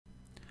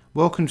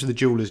Welcome to the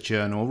Jeweller's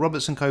Journal, a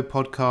Roberts & Co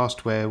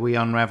podcast where we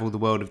unravel the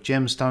world of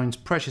gemstones,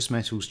 precious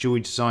metals,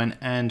 jewellery design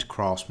and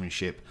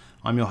craftsmanship.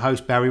 I'm your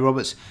host Barry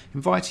Roberts,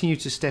 inviting you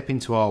to step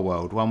into our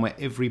world, one where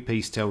every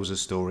piece tells a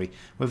story.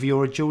 Whether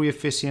you're a jewellery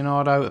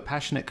aficionado, a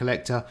passionate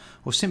collector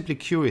or simply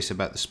curious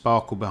about the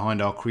sparkle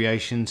behind our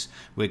creations,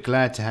 we're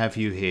glad to have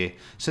you here.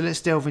 So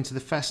let's delve into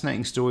the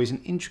fascinating stories and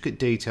intricate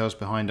details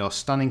behind our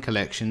stunning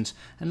collections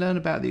and learn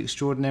about the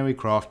extraordinary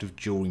craft of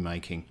jewellery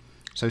making.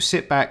 So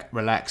sit back,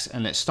 relax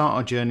and let's start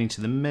our journey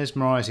to the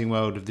mesmerising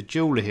world of the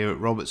jeweller here at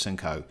Roberts &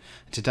 Co.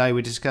 Today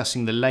we're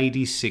discussing the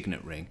lady's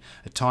signet ring,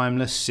 a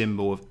timeless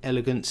symbol of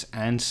elegance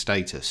and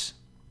status.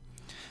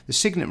 The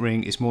signet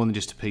ring is more than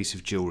just a piece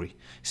of jewellery.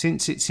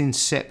 Since its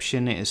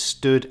inception it has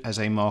stood as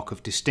a mark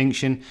of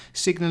distinction,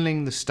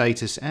 signalling the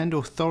status and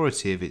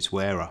authority of its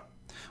wearer.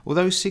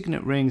 Although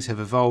signet rings have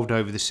evolved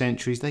over the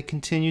centuries, they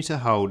continue to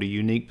hold a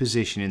unique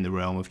position in the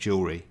realm of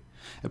jewellery,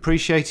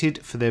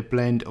 appreciated for their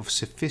blend of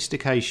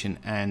sophistication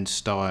and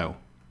style.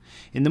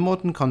 In the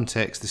modern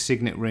context, the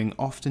signet ring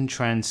often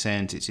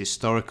transcends its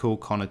historical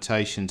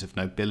connotations of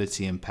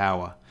nobility and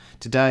power.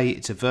 Today,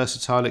 it's a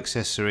versatile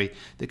accessory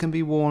that can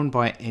be worn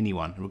by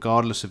anyone,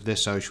 regardless of their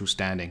social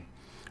standing.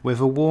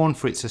 Whether worn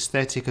for its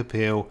aesthetic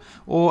appeal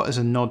or as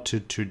a nod to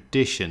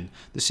tradition,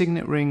 the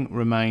signet ring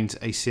remains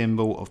a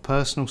symbol of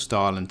personal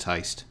style and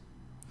taste.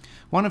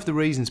 One of the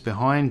reasons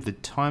behind the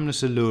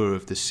timeless allure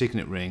of the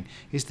signet ring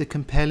is the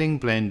compelling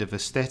blend of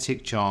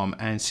aesthetic charm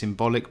and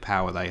symbolic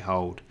power they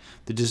hold.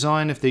 The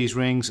design of these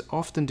rings,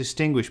 often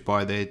distinguished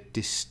by their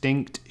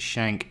distinct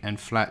shank and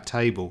flat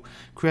table,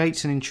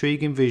 creates an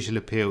intriguing visual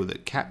appeal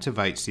that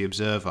captivates the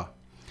observer.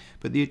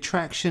 But the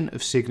attraction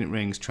of signet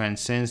rings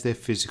transcends their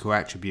physical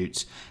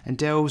attributes and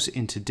delves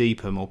into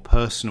deeper, more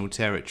personal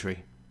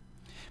territory.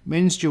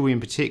 Men's jewellery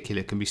in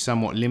particular can be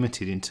somewhat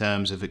limited in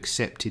terms of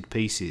accepted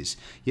pieces,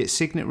 yet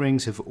signet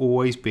rings have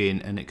always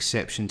been an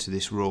exception to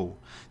this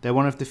rule. They're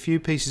one of the few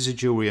pieces of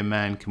jewellery a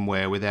man can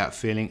wear without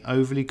feeling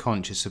overly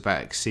conscious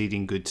about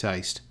exceeding good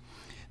taste.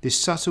 This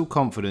subtle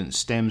confidence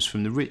stems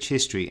from the rich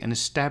history and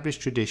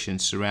established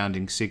traditions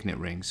surrounding signet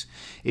rings.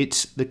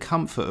 It's the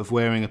comfort of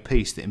wearing a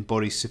piece that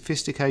embodies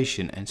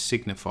sophistication and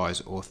signifies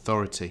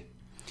authority.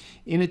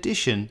 In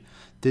addition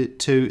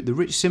to the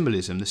rich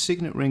symbolism, the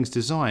signet ring's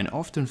design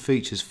often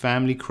features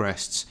family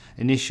crests,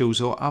 initials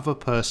or other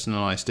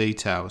personalised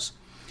details,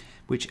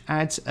 which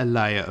adds a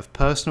layer of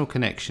personal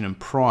connection and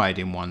pride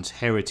in one's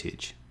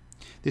heritage.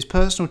 This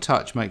personal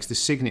touch makes the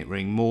signet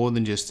ring more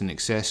than just an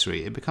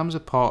accessory. It becomes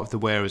a part of the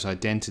wearer's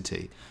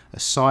identity, a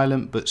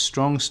silent but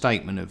strong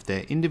statement of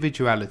their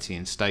individuality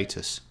and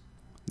status.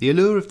 The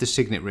allure of the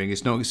signet ring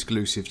is not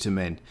exclusive to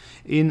men.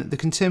 In the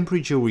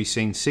contemporary jewellery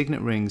scene,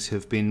 signet rings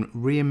have been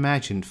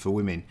reimagined for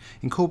women,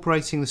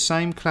 incorporating the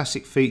same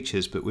classic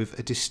features but with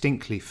a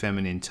distinctly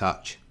feminine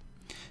touch.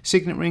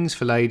 Signet rings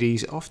for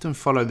ladies often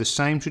follow the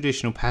same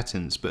traditional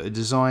patterns but are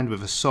designed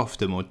with a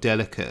softer, more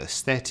delicate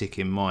aesthetic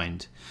in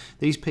mind.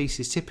 These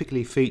pieces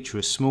typically feature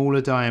a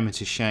smaller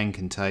diameter shank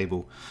and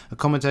table,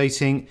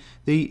 accommodating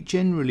the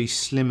generally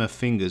slimmer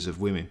fingers of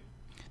women.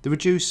 The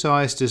reduced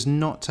size does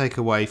not take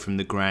away from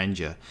the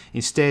grandeur.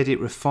 Instead, it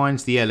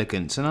refines the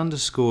elegance and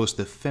underscores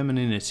the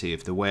femininity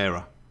of the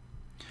wearer.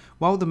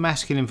 While the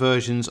masculine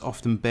versions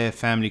often bear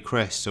family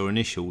crests or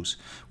initials,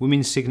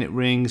 women's signet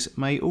rings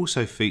may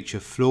also feature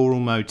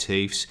floral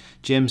motifs,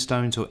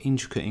 gemstones or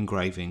intricate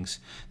engravings.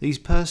 These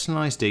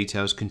personalised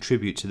details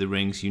contribute to the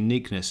ring's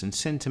uniqueness and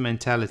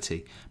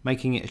sentimentality,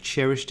 making it a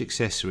cherished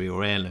accessory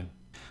or heirloom.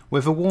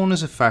 Whether worn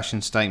as a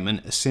fashion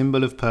statement, a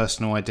symbol of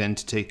personal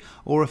identity,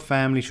 or a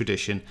family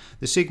tradition,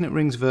 the signet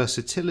ring's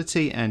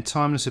versatility and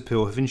timeless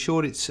appeal have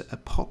ensured it's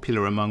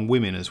popular among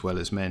women as well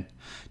as men.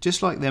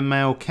 Just like their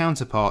male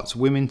counterparts,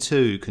 women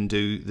too can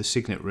do the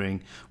signet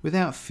ring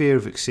without fear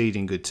of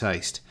exceeding good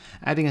taste,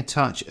 adding a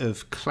touch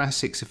of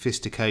classic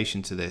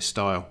sophistication to their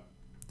style.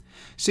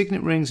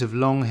 Signet rings have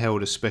long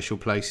held a special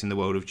place in the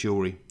world of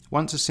jewellery.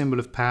 Once a symbol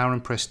of power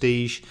and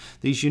prestige,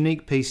 these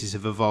unique pieces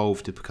have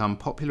evolved to become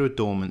popular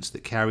adornments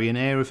that carry an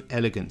air of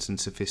elegance and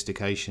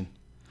sophistication.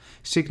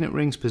 Signet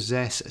rings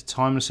possess a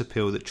timeless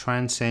appeal that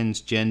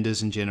transcends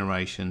genders and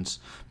generations.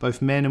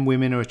 Both men and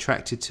women are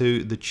attracted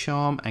to the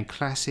charm and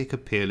classic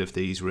appeal of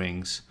these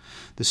rings.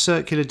 The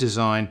circular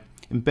design,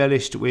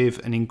 embellished with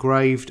an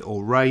engraved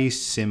or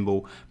raised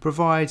symbol,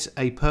 provides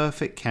a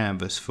perfect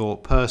canvas for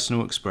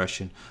personal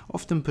expression,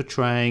 often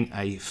portraying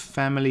a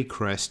family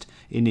crest,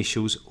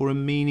 initials or a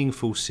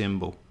meaningful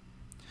symbol.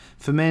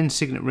 For men,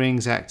 signet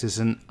rings act as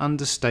an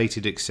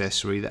understated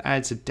accessory that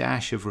adds a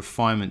dash of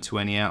refinement to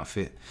any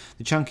outfit.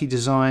 The chunky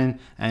design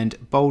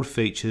and bold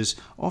features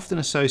often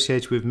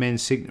associated with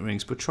men's signet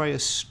rings portray a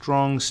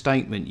strong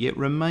statement yet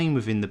remain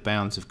within the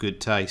bounds of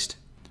good taste.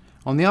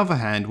 On the other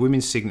hand,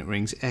 women's signet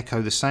rings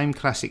echo the same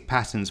classic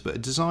patterns but are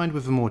designed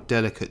with a more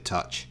delicate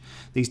touch.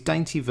 These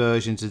dainty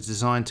versions are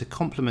designed to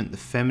complement the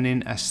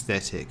feminine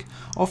aesthetic,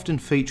 often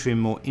featuring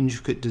more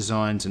intricate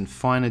designs and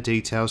finer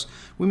details.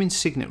 Women's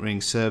signet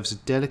ring serves a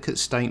delicate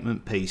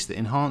statement piece that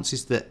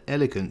enhances the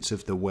elegance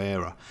of the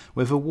wearer,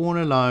 whether worn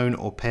alone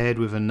or paired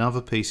with another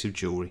piece of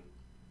jewellery.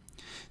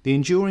 The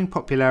enduring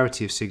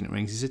popularity of signet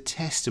rings is a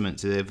testament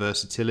to their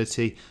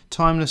versatility,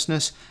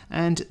 timelessness,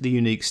 and the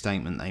unique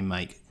statement they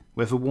make.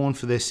 Whether worn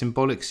for their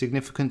symbolic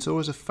significance or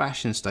as a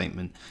fashion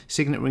statement,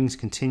 signet rings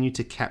continue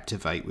to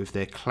captivate with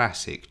their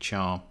classic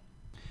charm.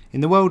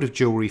 In the world of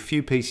jewellery,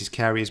 few pieces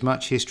carry as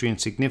much history and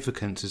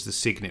significance as the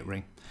signet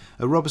ring.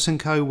 At Roberts &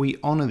 Co, we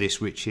honour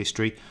this rich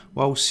history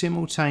while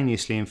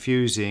simultaneously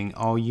infusing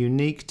our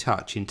unique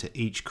touch into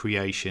each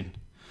creation.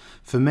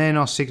 For men,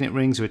 our signet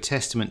rings are a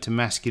testament to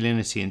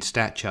masculinity and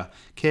stature,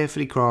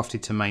 carefully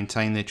crafted to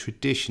maintain their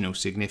traditional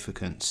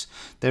significance.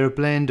 They're a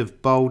blend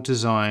of bold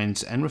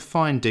designs and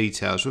refined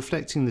details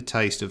reflecting the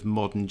taste of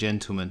modern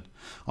gentlemen.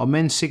 Our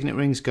men's signet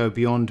rings go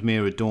beyond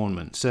mere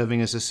adornment,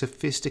 serving as a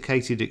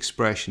sophisticated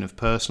expression of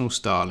personal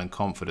style and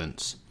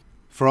confidence.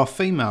 For our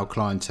female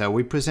clientele,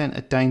 we present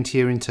a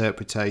daintier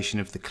interpretation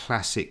of the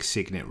classic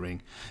signet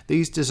ring.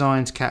 These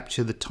designs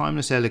capture the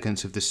timeless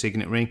elegance of the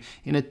signet ring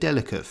in a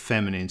delicate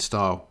feminine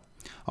style.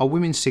 Our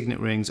women's signet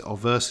rings are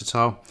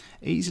versatile,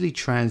 easily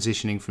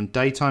transitioning from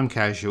daytime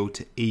casual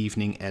to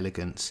evening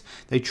elegance.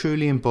 They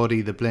truly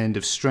embody the blend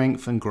of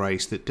strength and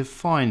grace that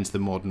defines the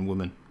modern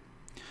woman.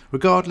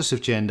 Regardless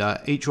of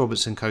gender, each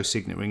Roberts & Co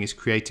signet ring is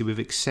created with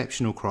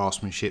exceptional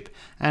craftsmanship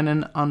and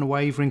an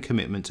unwavering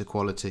commitment to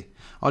quality.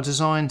 Our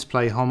designs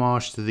pay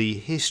homage to the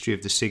history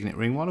of the signet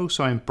ring while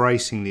also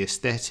embracing the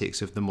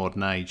aesthetics of the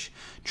modern age,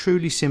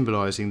 truly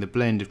symbolising the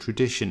blend of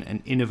tradition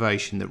and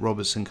innovation that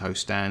Roberts & Co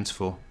stands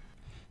for.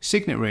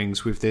 Signet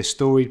rings, with their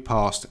storied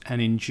past and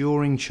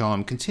enduring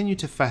charm, continue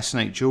to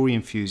fascinate jewellery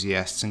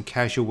enthusiasts and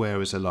casual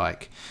wearers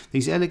alike.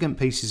 These elegant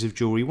pieces of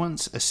jewellery,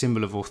 once a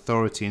symbol of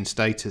authority and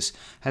status,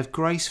 have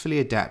gracefully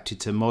adapted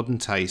to modern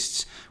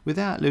tastes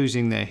without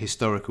losing their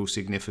historical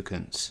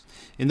significance.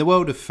 In the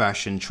world of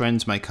fashion,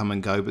 trends may come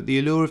and go, but the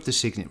allure of the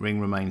signet ring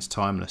remains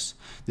timeless.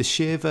 The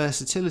sheer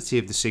versatility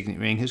of the signet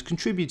ring has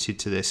contributed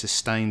to their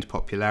sustained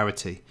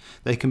popularity.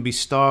 They can be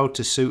styled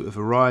to suit a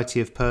variety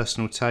of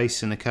personal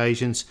tastes and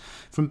occasions,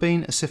 from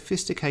being a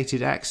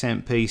sophisticated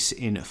accent piece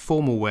in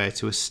formal wear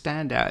to a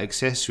standout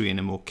accessory in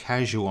a more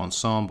casual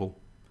ensemble.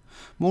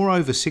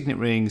 Moreover, signet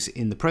rings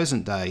in the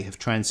present day have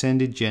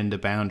transcended gender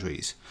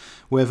boundaries.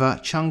 Whether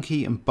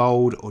chunky and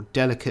bold or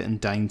delicate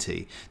and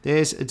dainty,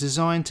 there's a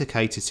design to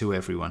cater to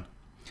everyone.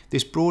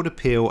 This broad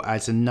appeal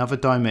adds another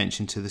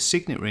dimension to the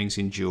signet ring's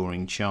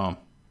enduring charm.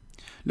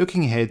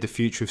 Looking ahead, the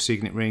future of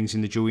signet rings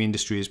in the jewellery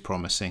industry is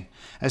promising,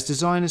 as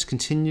designers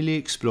continually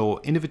explore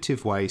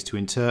innovative ways to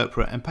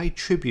interpret and pay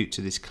tribute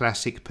to this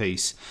classic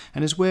piece,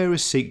 and as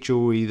wearers seek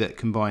jewellery that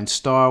combines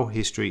style,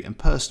 history and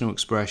personal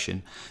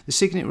expression, the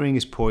signet ring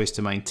is poised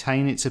to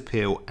maintain its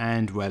appeal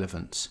and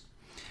relevance.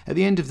 At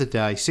the end of the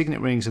day,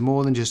 signet rings are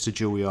more than just a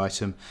jewellery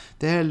item.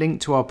 They're a link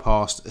to our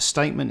past, a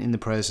statement in the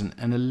present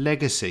and a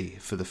legacy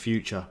for the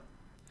future.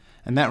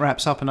 And that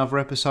wraps up another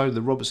episode of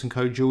the Roberts &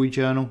 Co Jewellery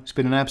Journal. It's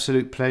been an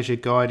absolute pleasure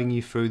guiding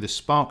you through the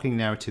sparkling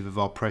narrative of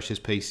our precious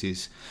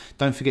pieces.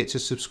 Don't forget to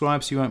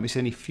subscribe so you won't miss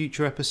any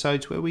future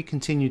episodes where we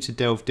continue to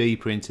delve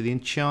deeper into the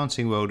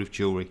enchanting world of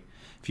jewellery.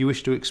 If you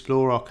wish to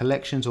explore our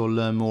collections or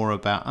learn more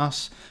about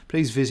us,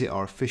 please visit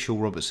our official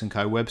Roberts &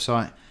 Co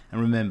website.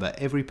 And remember,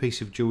 every piece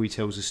of jewellery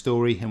tells a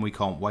story and we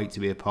can't wait to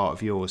be a part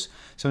of yours.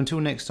 So until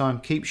next time,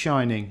 keep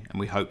shining and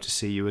we hope to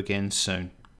see you again soon.